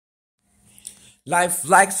Life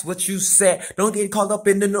likes what you said. Don't get caught up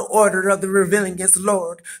in the order of the revealing against the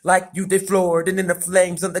Lord. Like you did floored and in the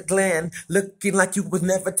flames of the gland. Looking like you was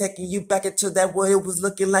never taking you back into that way. It was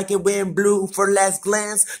looking like it went blue for last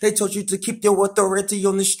glance. They told you to keep your authority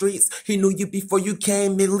on the streets. He knew you before you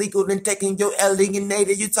came illegal and taking your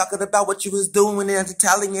alienated. You talking about what you was doing as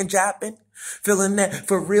Italian jobbing. Feeling that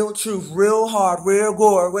for real truth, real hard, real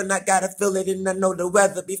gore. When I gotta feel it and I know the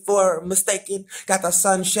weather before mistaken. Got the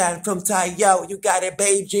sunshine from Tayo, you got it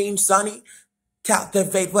Beijing, sunny.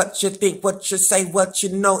 Cultivate what you think, what you say, what you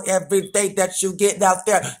know. Every day that you get out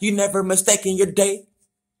there, you never mistaken your day.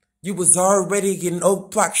 You was already in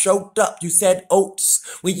Oak Park, showed up. You said oats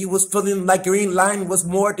when you was feeling like Green Line was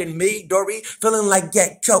more than me, Dory. Feeling like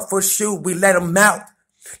get cut for shoe, we let 'em out.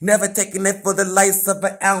 Never taking it for the lights of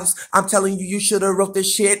an ounce. I'm telling you, you should have wrote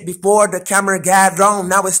this shit before the camera got on.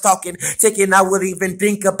 Now it's talking, taking, I wouldn't even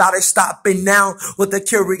think about it stopping now. With the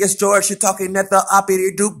curious George, you're talking at the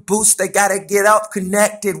opposite Duke boost. They gotta get up,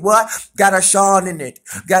 connected, what? Got a Sean in it.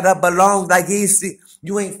 Gotta belong like easy.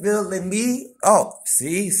 You ain't feeling me? Oh,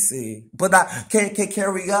 see. But I can't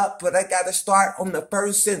carry up, but I gotta start on the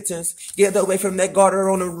first sentence. Get away from that garter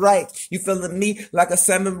on the right. You feeling me like a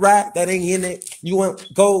samurai that ain't in it. You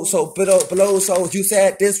want gold, so below, so you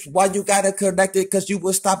said this, why you gotta connect it? Cause you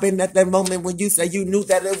was stopping at that moment when you said you knew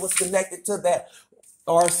that it was connected to that.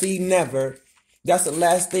 RC never. That's the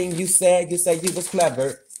last thing you said. You said you was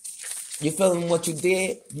clever. You feeling what you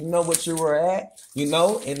did? You know what you were at? You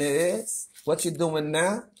know, and it is. What you doing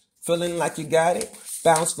now? Feeling like you got it?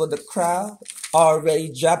 Bounce for the crowd. Already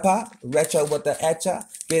japa. Retro with the etcha.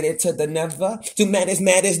 Get it to the never. Too mad is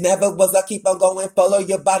never. Was I keep on going? Follow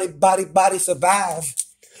your body, survive.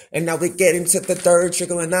 And now we get into the third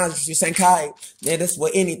trigonometry Sankai. Yeah, that's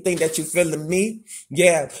what anything that you feeling me.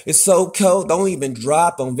 Yeah, it's so cold. Don't even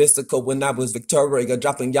drop on Vistical when I was Victoria.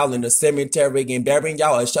 Dropping y'all in the cemetery and burying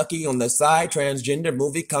y'all a Shucky on the side. Transgender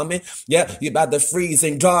movie coming. Yeah, you about to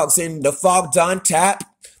freezing dogs in the fog done tap.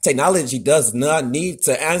 Technology does not need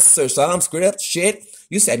to answer some script shit.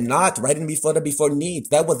 You said not writing before needs.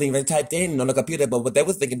 That wasn't even typed in on the computer, but what they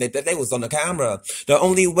was thinking that they was on the camera. The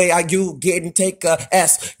only way you get and take a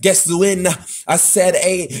S, guess when I said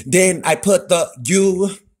A, then I put the U.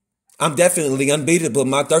 I'm definitely unbeatable.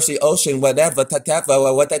 My thirsty ocean, whatever,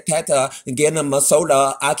 tatava, what that tata, get them a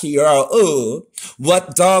soda, Akira,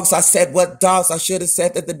 What dogs? I said what dogs? I should have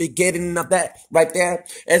said at the beginning of that right there.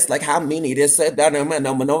 It's like how many they said that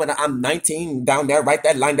I'm 19 down there, right?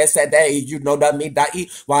 That line that said that you know that me that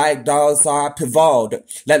eat. Why dogs are pivoted.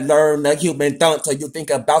 Let learn the human don't till you think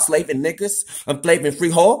about slaving niggas. I'm flaving free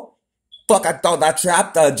whole. Fuck, I thought I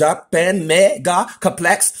trapped a Japan mega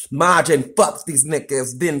complex margin. Fuck these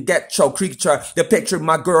niggas, didn't get your creature. The picture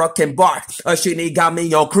my girl can bark. She got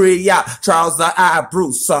me on Korea. Charles the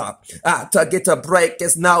Bruce. To get a break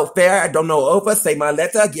is no fair. I don't know over. Say my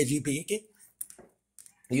letter, get you peeking.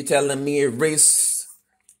 You telling me Reese?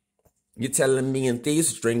 You telling me in these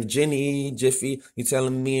string Jenny, Jiffy? You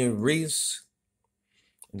telling me in Reese?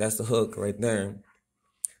 That's the hook right there.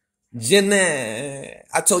 Jenny,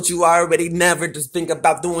 I told you already never just think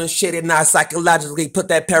about doing shit and not psychologically put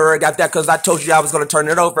that paragraph there because I told you I was going to turn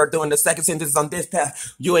it over doing the second sentence on this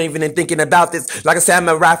path. You ain't even thinking about this. Like a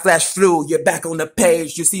samurai flash flew, you're back on the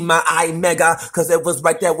page. You see my eye mega because it was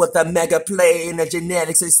right there with the mega play and the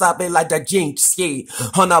genetics is something like the jinx ski.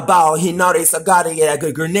 On a ball, he noticed I got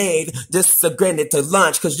a grenade. Just a grenade to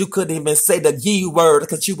lunch because you couldn't even say the G word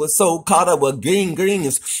because you was so caught up with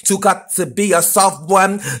greens. Too caught to be a soft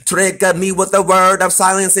one. Trigger me with the word of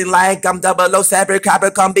silencing like I'm 007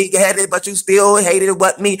 Capricorn big-headed, but you still hated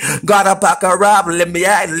what me. Gotta pack her up, let me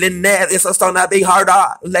act, Lynette. It's gonna be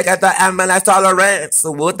harder. Look at the ambulance tolerance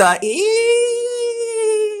with the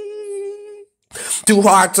too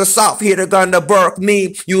hard to soft, here they're gonna work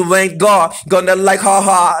me. You ain't gonna like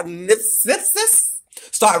ha.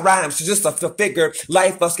 Start rhymes, just a figure.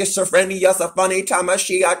 Life of schizophrenia, a funny time. I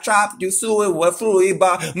trapped you, sue with fluid,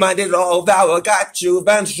 but minded all vow, got you,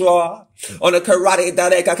 venture. On the karate,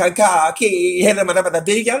 that key, hit him with the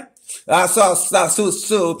video. I saw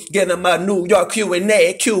Su, get him a New York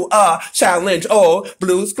Q&A, QR, challenge, or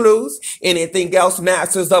blues clues. Anything else,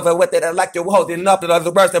 masters of it, with it, like you're holding up, in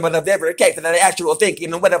other words, than of every case, and the actual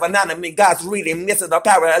thinking, and whatever, not me, God's reading, this is the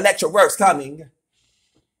power, lecture works coming.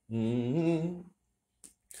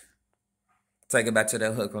 Take it back to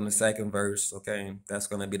that hook on the second verse, okay? That's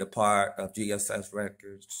going to be the part of GSS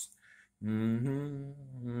Records.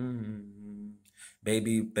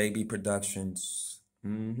 Baby Productions.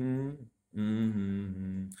 Broken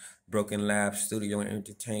Lab Studio and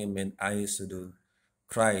Entertainment. I used to do.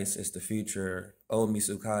 Christ is the future. Oh,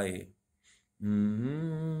 Misukai.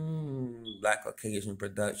 Black Caucasian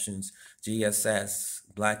Productions, GSS,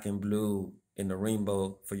 black and blue in the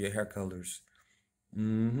rainbow for your hair colors.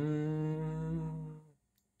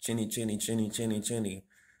 Chinny, chinny, chinny, chinny, chinny.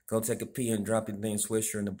 Go take a pee and drop your name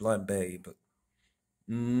Swisher in the blunt, babe.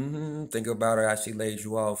 Think about her as she laid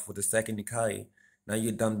you off with a second decay. Now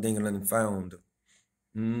you dumb dingling and found.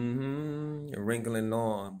 You're wrinkling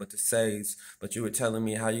on, but the says, but you were telling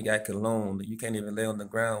me how you got cologne. You can't even lay on the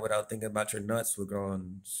ground without thinking about your nuts were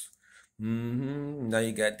gone. Now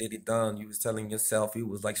you got Diddy done. You was telling yourself you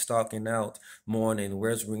was like stalking out, morning.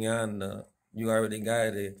 Where's Rihanna? You already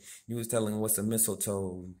got it. You was telling what's a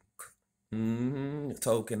mistletoe. A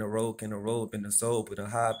token, a roke, and a rope, and a soap, with a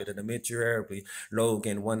hobbit, and a meteorary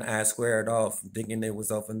Logan, one eye squared off, thinking it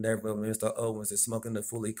was off and never. Mr. Owens is smoking the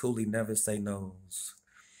fully coolie, never say no's.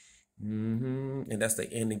 And that's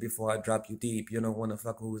the ending before I drop you deep. You don't want to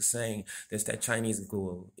fuck who was saying that's that Chinese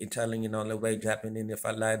ghoul. Italian all the way, Japanese. If I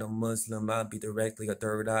lied on Muslim, I'll be directly a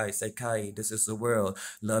third eye. Say Kai, this is the world.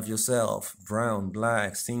 Love yourself. Brown,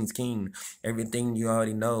 black, sings king. Everything you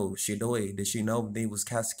already know. Shidoi, did she know they was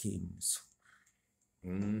Caskins?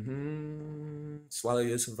 Swallow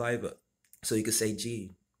your survivor. So you can say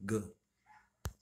G. Good.